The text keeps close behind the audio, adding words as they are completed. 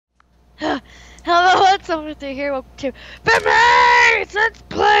Hello, what's over here? Welcome to Bereghostgames. Let's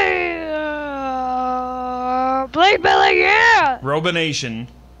play Ballet, yeah! Robination.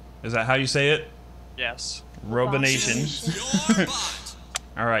 Is that how you say it? Yes. Robination.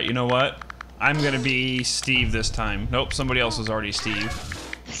 Alright, you know what? I'm gonna be Steve this time. Nope, somebody else was already Steve.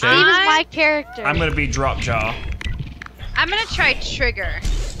 Steve is my character. I'm gonna be Drop Jaw. I'm gonna try Trigger.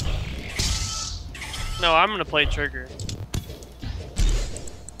 No, I'm gonna play Trigger.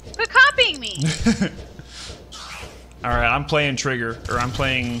 Quit copying me! Alright, I'm playing Trigger. Or I'm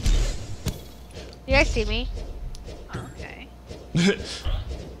playing... You guys see me? Okay.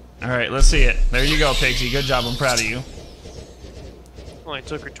 Alright, let's see it. There you go, Pigsy. Good job, I'm proud of you. Only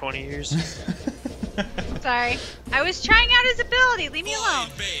took her 20 years. Sorry. I was trying out his ability. Leave me alone.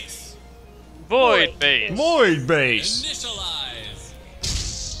 Void base. Void base.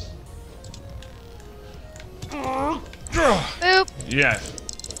 Boop. Yeah.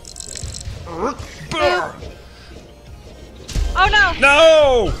 Boop. Oh no!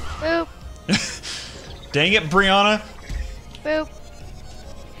 No! Boop. Dang it, Brianna. Boop.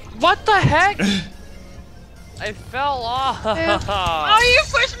 What the heck? I fell off. Oh, you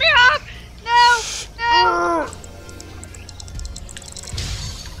pushed me off! No! No!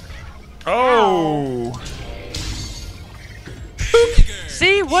 Oh.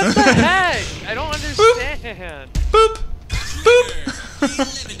 See, what the heck? I don't understand. Boop. Boop.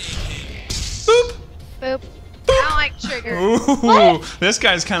 Boop. Boop. I don't like Trigger. Ooh, this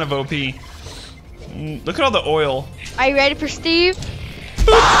guy's kind of OP. Look at all the oil. Are you ready for Steve?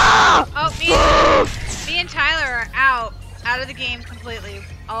 Oh, me and Tyler are out of the game completely.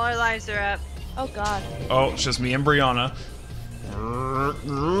 All our lives are up. Oh God. Oh, it's just me and Brianna.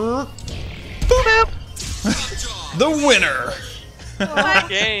 Boop. The winner. This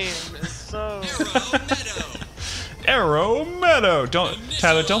game is so... Arrow Meadow.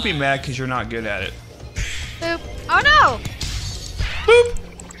 Tyler, don't be mad because you're not good at it. Boop. Oh no! Boop.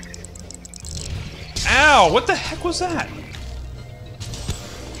 Ow, what the heck was that?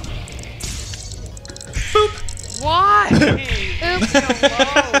 Boop. Why? Boop.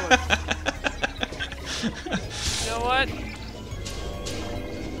 You know what?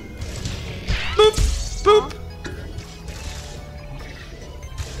 Boop. Boop.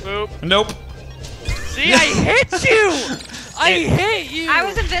 Boop. Nope. See, I hit you! I hit you! I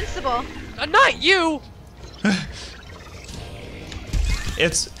was invincible. Not you!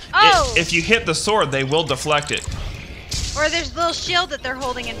 If you hit the sword, they will deflect it. Or there's a little shield that they're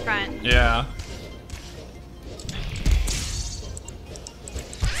holding in front. Yeah.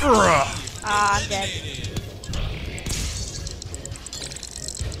 Ah, I'm dead.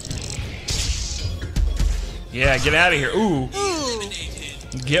 Yeah, get out of here. Ooh.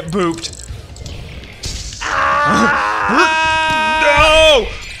 Get booped. No!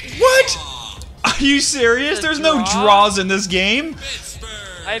 What? Are you serious? There's no draws in this game.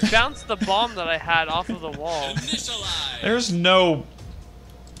 I bounced the bomb that I had off of the wall. There's no...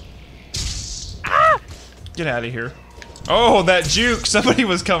 Get out of here. Oh, that juke. Somebody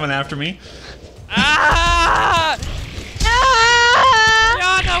was coming after me. Ah!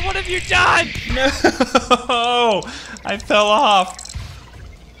 Yana, what have you done? No! I fell off.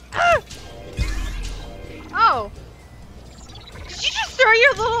 Oh. Did you just throw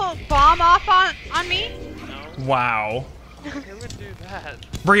your little bomb off on me? No, Wow. who would do that?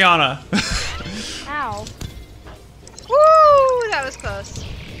 Brianna. Ow. Woo! That was close.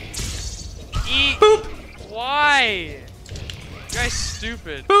 Eat. Boop. Why? You guys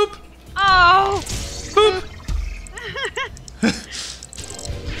stupid. Boop. Oh! Boop.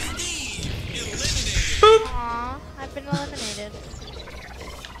 Boop. Aw, I've been eliminated.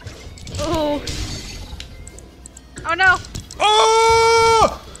 Oh. Oh no!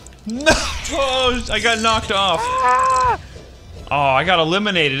 Oh! No! Oh, I got knocked off. Ah! Oh, I got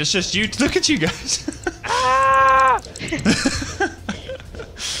eliminated. It's just you. Look at you guys. Ah!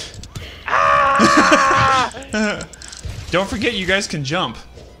 Ah! Don't forget, you guys can jump.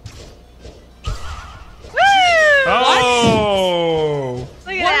 Woo! Oh!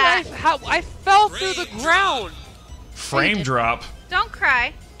 Look at that. I fell through the ground. Frame drop. Don't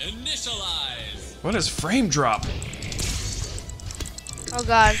cry. What is frame drop? Oh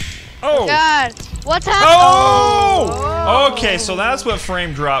God. Oh! God. What's happening? Oh! Okay, so that's what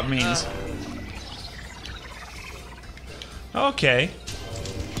frame drop means. Okay.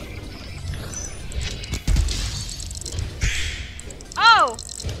 Oh!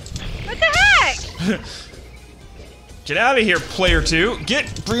 What the heck? Get out of here, player 2. Get,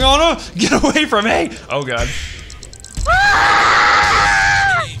 Brianna, get away from me. Oh God.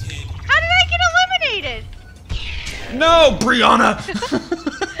 Ah! How did I get eliminated? No, Brianna.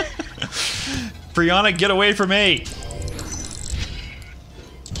 Brianna, get away from me!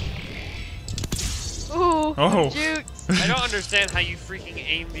 Ooh. Oh. Shoot. I don't understand how you freaking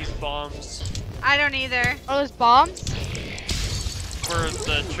aim these bombs. I don't either. Oh, there's bombs? For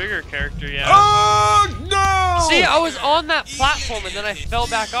the trigger character, yeah. Oh no! See, I was on that platform and then I fell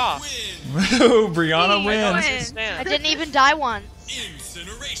back off. Ooh, Brianna I I don't wins. win. understand. I didn't even die once.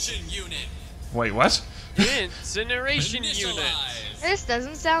 Incineration unit. Wait, what? Incineration unit. Initialize. This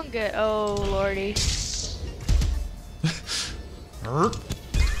doesn't sound good. Oh, lordy.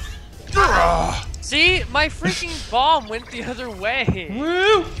 Ah, See, my freaking bomb went the other way.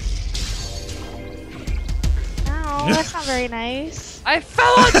 Woo! Oh, that's not very nice. I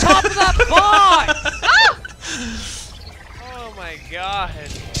fell on top of that box! Oh my god.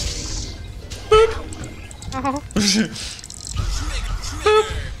 Oh. Trigger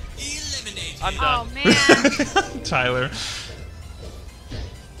eliminated. I'm Oh done. man. Tyler.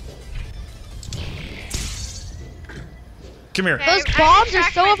 Come here. Okay, Those I bombs are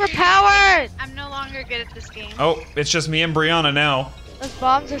retract so my overpowered. statement. I'm no longer good at this game. Oh, it's just me and Brianna now. Those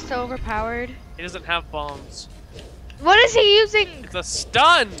bombs are so overpowered. He doesn't have bombs. What is he using? It's a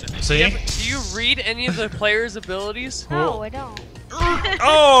stun! See? Do you read any of the player's abilities? No, I don't.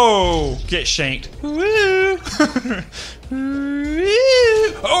 Oh, get shanked. Woo.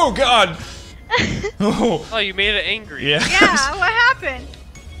 Oh God. Oh, Oh, you made it angry. yeah. Yeah, what happened?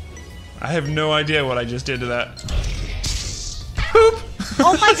 I have no idea what I just did to that. Poop.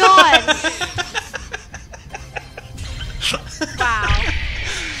 Oh my god. Wow.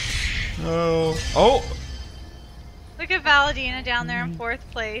 Oh. Oh. Look at Valadina down there in 4th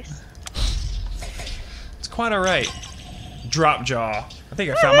place. It's quite alright. Drop jaw. I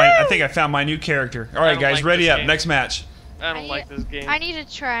think I found my new character. All right, don't guys, like ready this up. game. Next match. I don't like this game. I need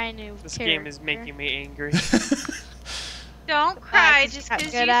to try a new This character. game is making me angry. Don't cry just just got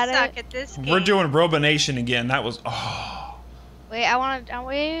because good you at suck it. at this game. We're doing Robination again. That was Wait, I want to.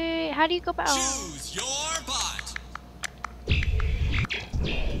 Wait, how do you go back? Choose your bot.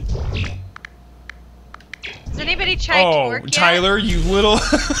 Has anybody tried Torque yet? Tyler, you little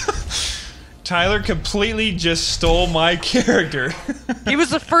Tyler completely just stole my character. He was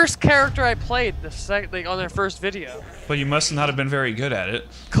the first character I played on their first video. Well, you must not have been very good at it.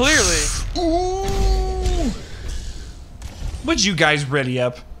 Clearly. Ooh. Would you guys ready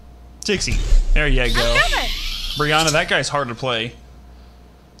up? Tixie, there you go. Brianna, that guy's hard to play.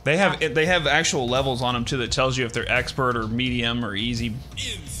 They have actual levels on them too that tells you if they're expert or medium or easy.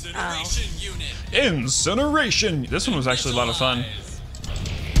 Incineration unit. Incineration. This one was actually a lot of fun.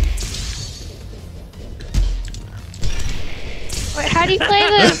 Wait, how do you play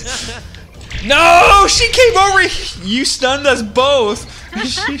this? No, she came over. You stunned us both.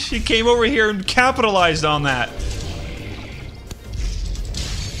 She came over here and capitalized on that.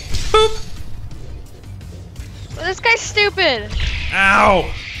 Boop. Well, this guy's stupid. Ow.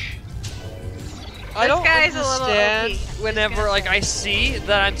 I don't guy's a little understand OP, I'm just whenever gonna like say. I see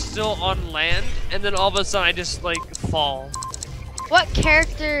that I'm still on land and then all of a sudden I just like fall. What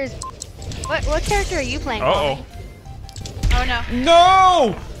character is? What character are you playing? Uh-oh. Oh no.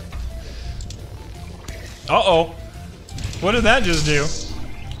 No! Uh-oh. What did that just do?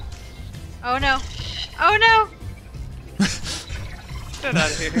 Oh no. Oh no. Get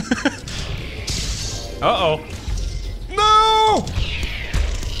out of here. Uh-oh. No!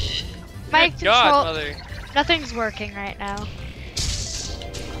 My Good control. God, mother. Nothing's working right now.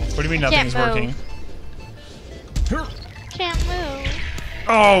 What do you mean nothing's can't working? Can't move.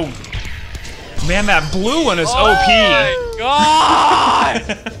 Oh! Man, that blue one is Oh my God!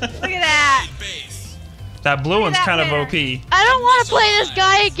 Look at that. Base. That blue one's that kind of winner. OP. I don't want to play this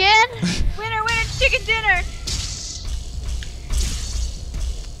guy again. Winner, winner, chicken dinner.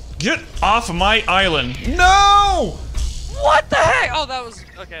 Get off of my island. No! What the heck? Oh, that was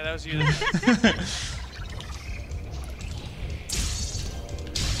okay. That was you.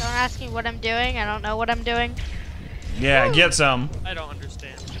 Don't ask me what I'm doing. I don't know what I'm doing. Yeah, get some. I don't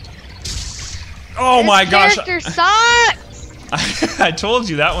understand. Oh This my gosh. character sucks. I told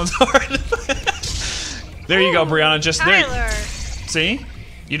you that one's hard. There you go, Brianna. Just there. Tyler. See?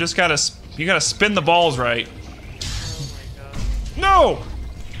 You just gotta spin the balls right. Oh my God. No!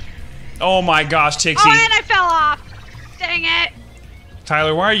 Oh my gosh, Tixie. Oh, and I fell off. Dang it.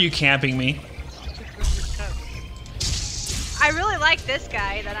 Tyler, why are you camping me? I really like this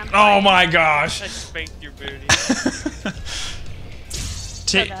guy that I'm Oh playing. my gosh. I spanked your booty.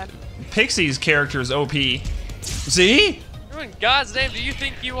 Pixie's character is OP. See? Who in God's name do you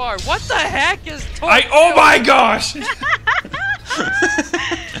think you are? What the heck is Oh my gosh!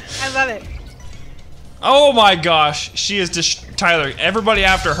 I love it. Oh my gosh, she is Tyler, everybody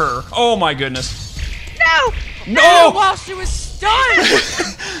after her. Oh my goodness. No! No! While she was stunned!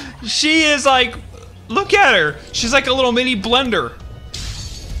 She is like, look at her. She's like a little mini blender.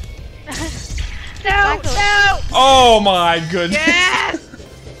 No! Exactly. No! Oh my goodness. Yes!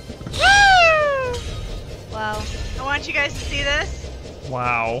 Woo! Wow. I want you guys to see this.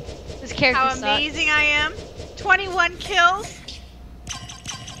 Wow. This character How sucks. amazing I am. 21 kills.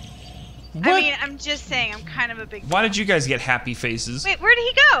 What? I mean, I'm just saying, I'm kind of a big. Why did you guys get happy faces? Wait, where did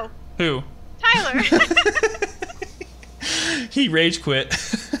he go? Who? Tyler. He rage quit.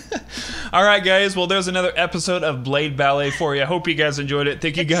 All right, guys. Well, there's another episode of Blade Ballet for you. I hope you guys enjoyed it.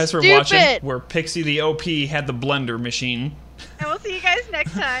 Thank you guys for watching. Stupid. Where Pixie the OP had the blender machine. And we'll see you guys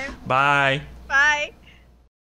next time. Bye.